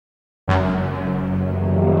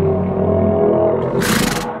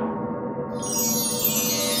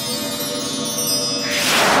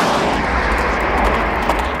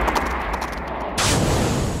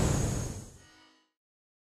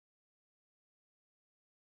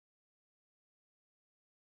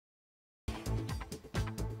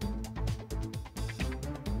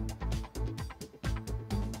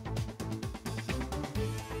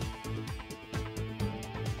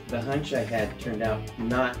The hunch I had turned out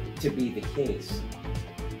not to be the case.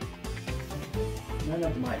 None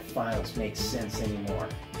of my files make sense anymore.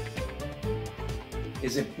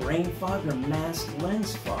 Is it brain fog or masked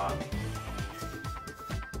lens fog?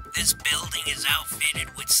 This building is outfitted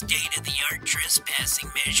with state-of-the-art trespassing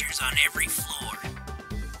measures on every floor.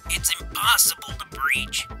 It's impossible to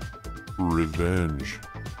breach. Revenge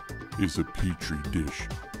is a petri dish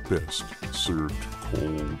best served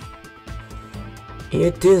cold.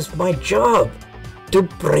 It is my job to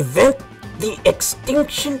prevent the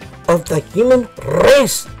extinction of the human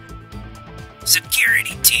race.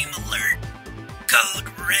 Security team alert. Code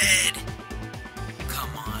red. Come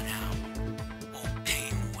on out. Old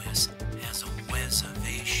Pain West has a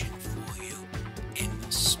reservation for you in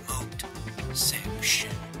the smoked section.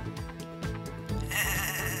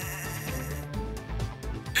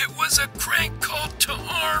 It was a crank call to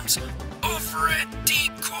arms over at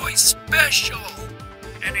Decoy Special.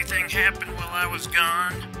 Anything happened while I was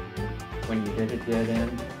gone? When you hit a dead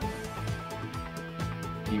end,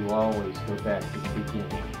 you always go back to the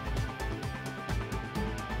beginning.